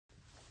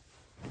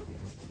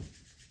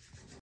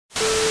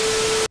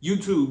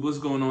YouTube, what's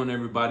going on,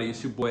 everybody?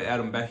 It's your boy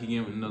Adam back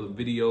again with another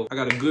video. I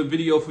got a good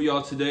video for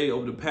y'all today.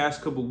 Over the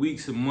past couple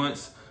weeks and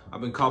months,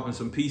 I've been copping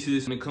some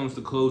pieces when it comes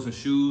to clothes and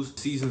shoes.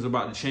 Season's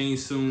about to change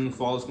soon.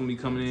 Fall is gonna be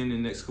coming in the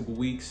next couple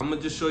weeks. I'm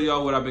gonna just show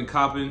y'all what I've been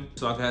copping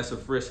so I can have some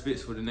fresh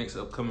fits for the next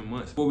upcoming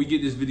months. Before we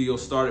get this video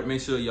started,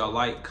 make sure y'all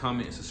like,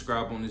 comment, and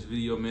subscribe on this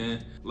video,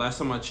 man. Last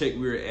time I checked,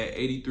 we were at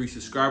 83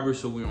 subscribers,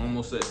 so we're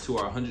almost to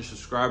our 100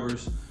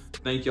 subscribers.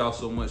 Thank y'all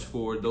so much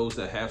for those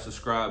that have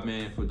subscribed,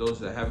 man. For those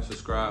that haven't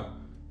subscribed,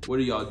 what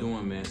are y'all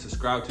doing, man?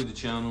 Subscribe to the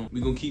channel.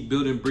 We're gonna keep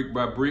building brick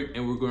by brick,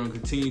 and we're gonna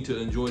continue to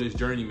enjoy this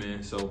journey,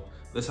 man. So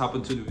let's hop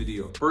into the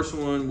video. First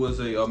one was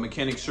a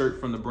mechanic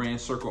shirt from the brand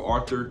Circle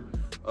Arthur.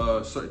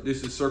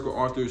 This is Circle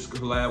Arthur's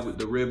collab with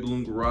the Red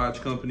Balloon Garage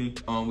Company,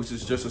 which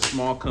is just a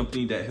small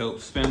company that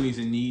helps families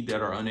in need that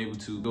are unable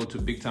to go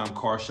to big time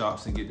car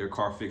shops and get their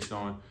car fixed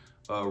on.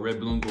 Red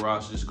Balloon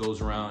Garage just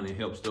goes around and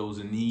helps those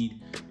in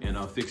need and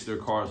fix their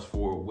cars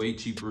for way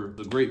cheaper.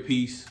 It's a great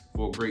piece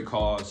for a great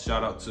cause.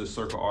 Shout out to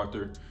Circle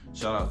Arthur.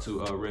 Shout out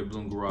to Red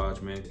Balloon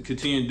Garage, man.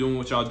 Continue doing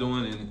what y'all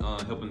doing and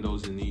helping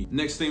those in need.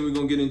 Next thing we're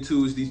gonna get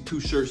into is these two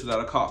shirts that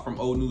I caught from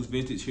Old News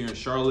Vintage here in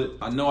Charlotte.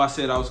 I know I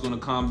said I was gonna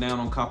calm down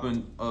on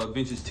copping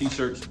vintage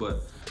t-shirts,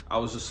 but I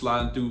was just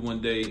sliding through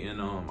one day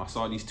and I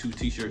saw these two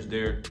t-shirts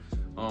there.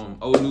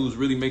 Old News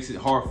really makes it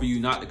hard for you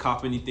not to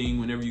cop anything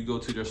whenever you go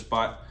to their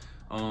spot.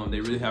 They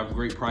really have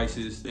great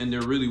prices, and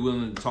they're really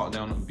willing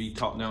to be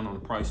talked down on the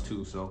price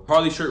too. So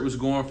Harley shirt was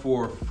going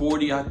for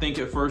 40, I think,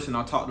 at first, and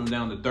I talked them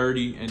down to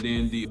 30. And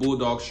then the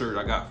Bulldog shirt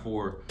I got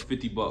for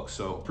 50 bucks.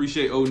 So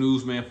appreciate Old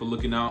News, man, for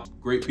looking out.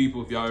 Great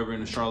people. If y'all ever in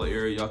the Charlotte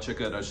area, y'all check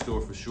out our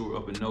store for sure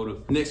up in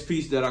Noda. Next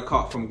piece that I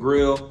caught from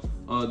Grill.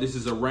 This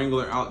is a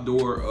Wrangler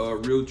Outdoor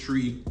Real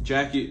Tree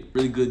jacket.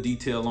 Really good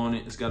detail on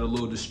it. It's got a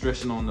little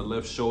distressing on the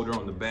left shoulder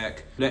on the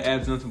back. That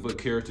adds nothing but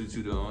character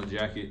to the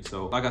jacket.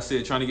 So like I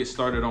said, trying to get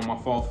started on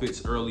my fall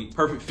fits early.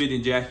 Perfect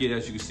fitting jacket,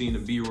 as you can see in the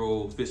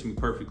B-roll. Fits me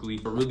perfectly.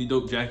 A really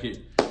dope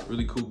jacket.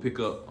 Really cool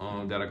pickup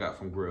that I got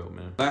from Grill,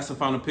 man. Last and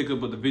final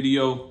pickup of the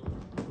video.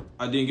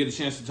 I didn't get a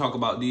chance to talk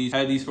about these. I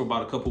had these for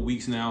about a couple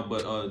weeks now,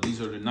 but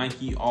these are the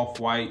Nike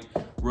Off-White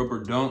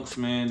rubber dunks,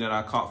 man, that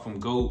I caught from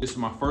GOAT. This is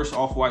my first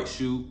Off-White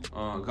shoe.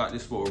 Got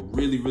this for a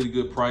really, really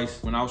good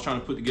price. When I was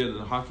trying to put together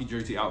the hockey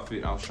jersey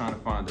outfit, I was trying to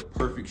find the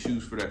perfect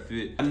shoes for that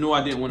fit. I knew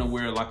I didn't want to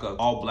wear like an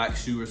all black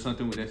shoe or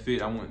something with that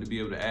fit. I wanted to be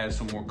able to add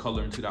some more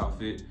color into the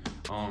outfit.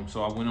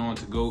 So I went on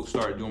to GOAT,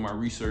 started doing my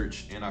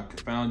research, and I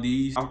found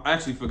these. I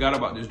actually forgot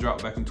about this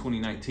drop back in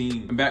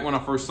 2019. And back when I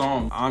first saw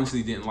them, I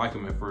honestly didn't like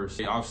them at first.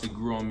 They obviously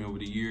grew on me over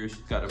the years.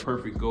 Got the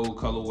perfect gold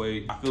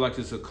colorway. I feel like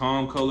it's a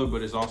calm color,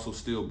 but it's also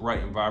still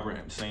bright and vibrant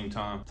at the same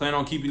time. Plan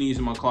on keeping these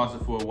in my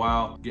closet for a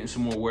while, getting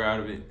some more wear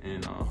out of it,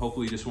 and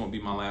hopefully this won't be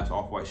my last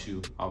Off-White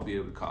shoe I'll be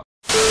able to cop.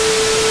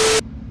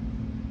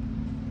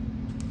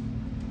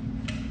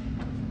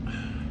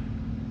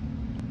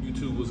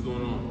 YouTube, what's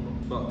going on?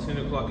 About 10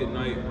 o'clock at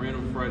night,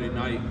 random Friday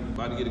night,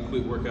 about to get a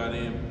quick workout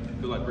in.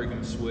 Feel like breaking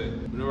a sweat.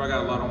 Whenever I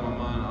got a lot on my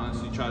mind, I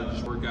honestly try to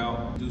just work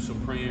out, do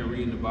some praying,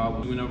 reading the Bible.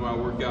 Whenever I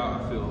work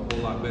out, I feel a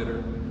whole lot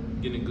better.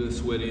 Getting a good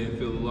sweat in,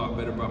 feel a lot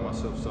better about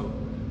myself. So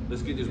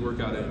let's get this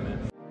workout in,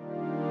 man.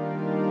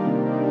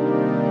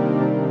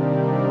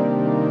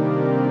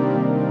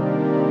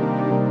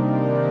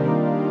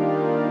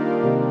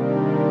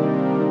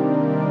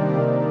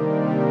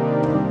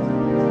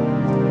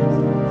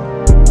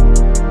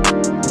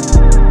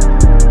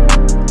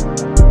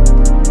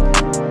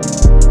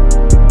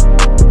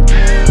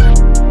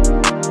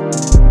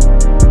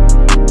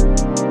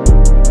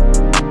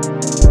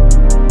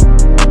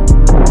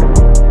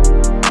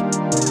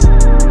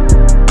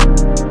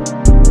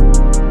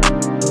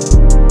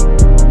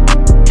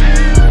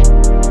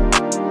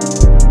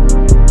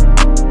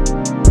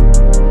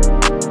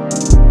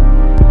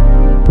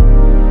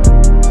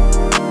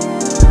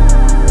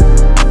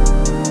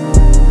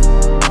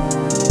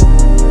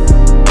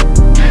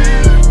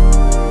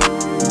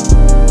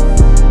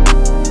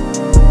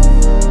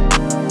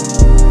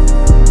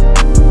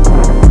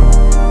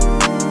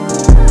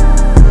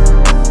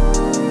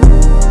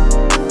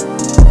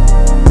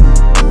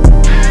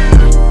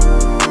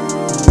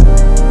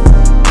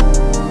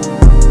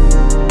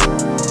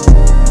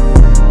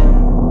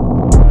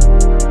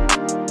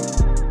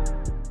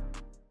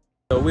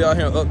 We out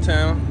here in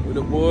Uptown with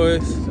the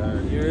boys.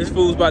 These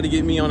fools about to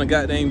get me on a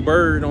goddamn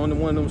bird on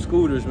one of them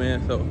scooters,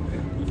 man. So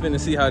we finna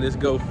see how this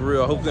go for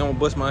real. Hopefully I don't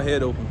bust my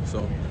head open. So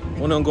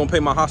one of them gonna pay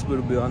my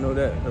hospital bill. I know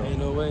that. So. Ain't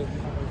no way.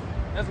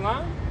 That's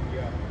lime?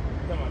 Yeah.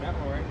 Come on, that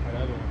one, right? Or the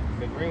other one,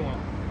 the green one.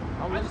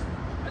 I just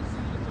see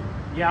these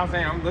two. Yeah, I'm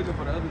saying I'm looking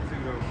for the other two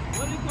though.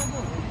 What did you come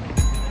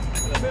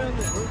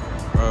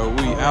on?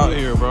 We out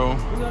here, bro.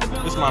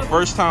 This is my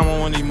first time on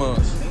one of these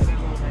mugs.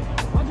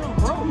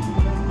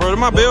 Bro, did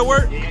my bell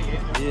work?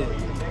 Yeah.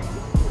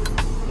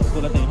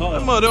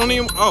 That mother don't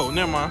even. Oh,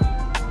 never mind.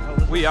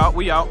 We out.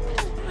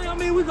 I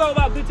mean, we go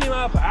about 15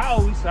 miles per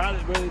hour. We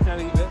solid, really trying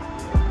to get that.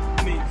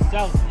 I mean,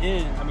 south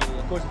end. I mean,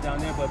 of course it's down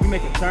there, but if we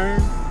make a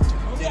turn,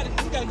 we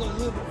gotta go a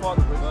little bit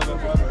farther, bro.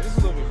 Just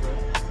a little bit, bro.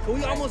 But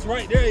we almost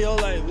right there, yo.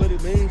 Like, what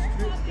it means.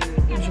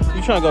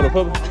 You trying to go to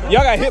public?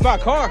 Y'all got hit by a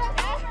car.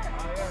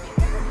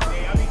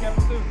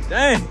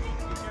 Dang.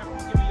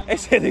 They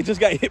said they just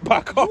got hit by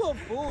a car. You a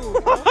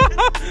fool, bro.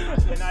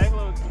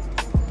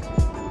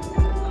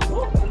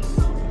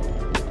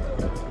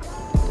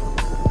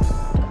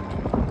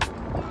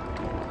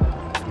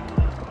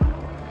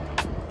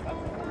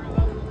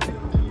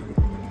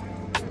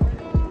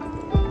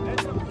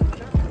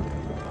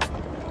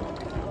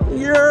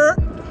 Yeah.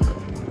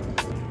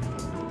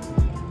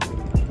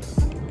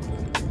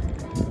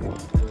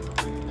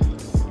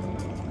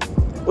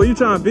 What you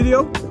trying to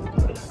video?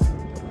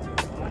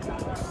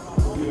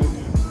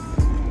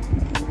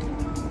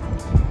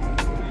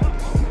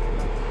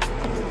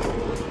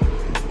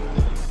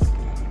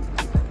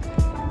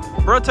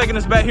 Bro, taking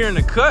us back here in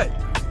the cut.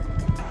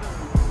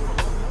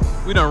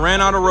 We done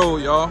ran out of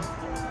road, y'all.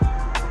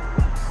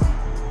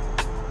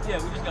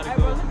 Yeah, we just gotta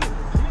go.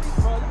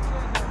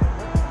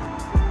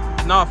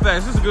 Nah,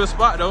 facts. This is a good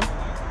spot, though.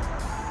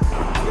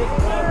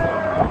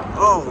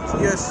 Oh,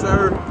 yes,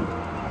 sir.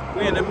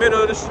 We in the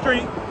middle of the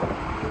street.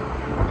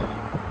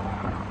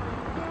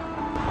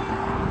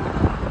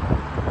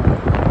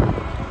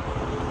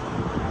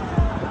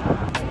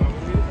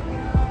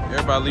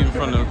 Everybody leaving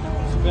from the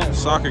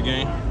soccer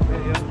game.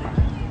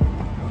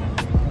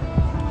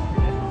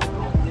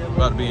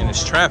 About to be in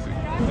this traffic.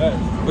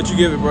 What you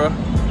give it, bro?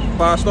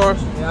 5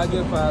 stars? Yeah, I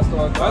give 5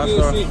 stars. I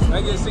give 6.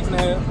 I give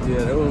 6.5.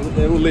 Yeah,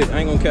 they were lit. I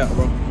ain't gonna cap,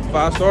 bro.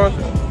 5 stars?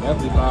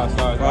 Definitely 5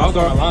 stars. 5 I was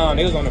stars? on the line.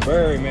 They was on the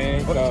bird,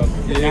 man. So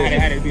Yeah. it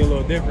had to be a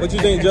little different. What you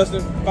think,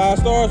 Justin? 5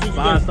 stars? What you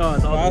 5 think?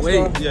 stars all 5 the way.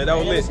 stars? Yeah, that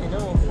was lit. That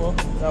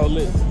That was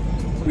lit.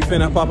 We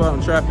finna pop out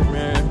in traffic,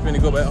 man. Finna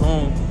go back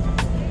home.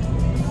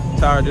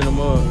 Tired in the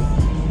mud.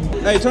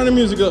 Hey, turn the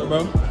music up,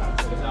 bro.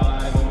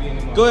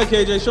 Go ahead,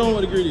 KJ. Show them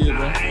what the gritty is, bro.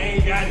 I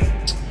ain't got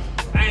it.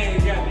 I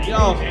ain't got it.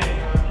 Y'all.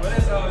 But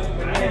that's all you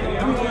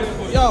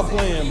can. Y'all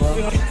playing, bro.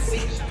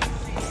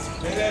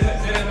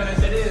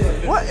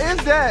 What is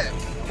that?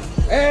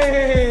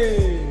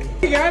 Hey!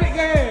 You got it,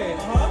 guys.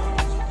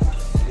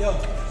 Yo.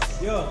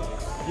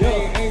 I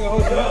ain't gonna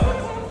hold you up.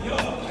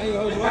 I ain't gonna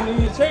hold you up. I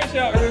need a church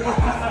out here.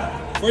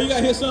 Bro, you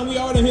gotta hit something. We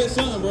already hit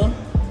something, bro.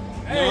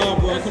 Nah,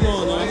 bro. Come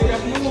on, now.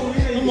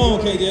 Come on,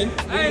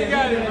 KJ. I ain't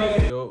got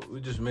it, bro. Yo, we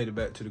just made it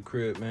back to the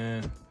crib,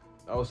 man.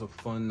 That was a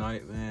fun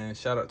night, man.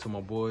 Shout out to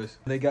my boys.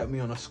 They got me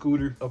on a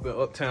scooter up in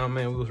Uptown,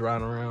 man. We was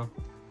riding around.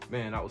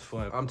 Man, that was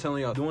fun. I'm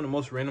telling y'all, doing the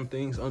most random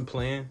things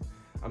unplanned,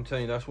 I'm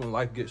telling you, that's when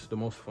life gets the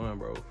most fun,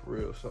 bro, for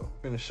real. So,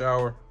 in the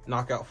shower,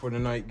 knock out for the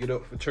night, get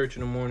up for church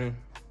in the morning,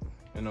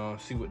 and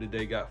see what the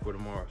day got for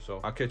tomorrow.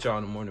 So, I'll catch y'all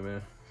in the morning,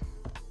 man.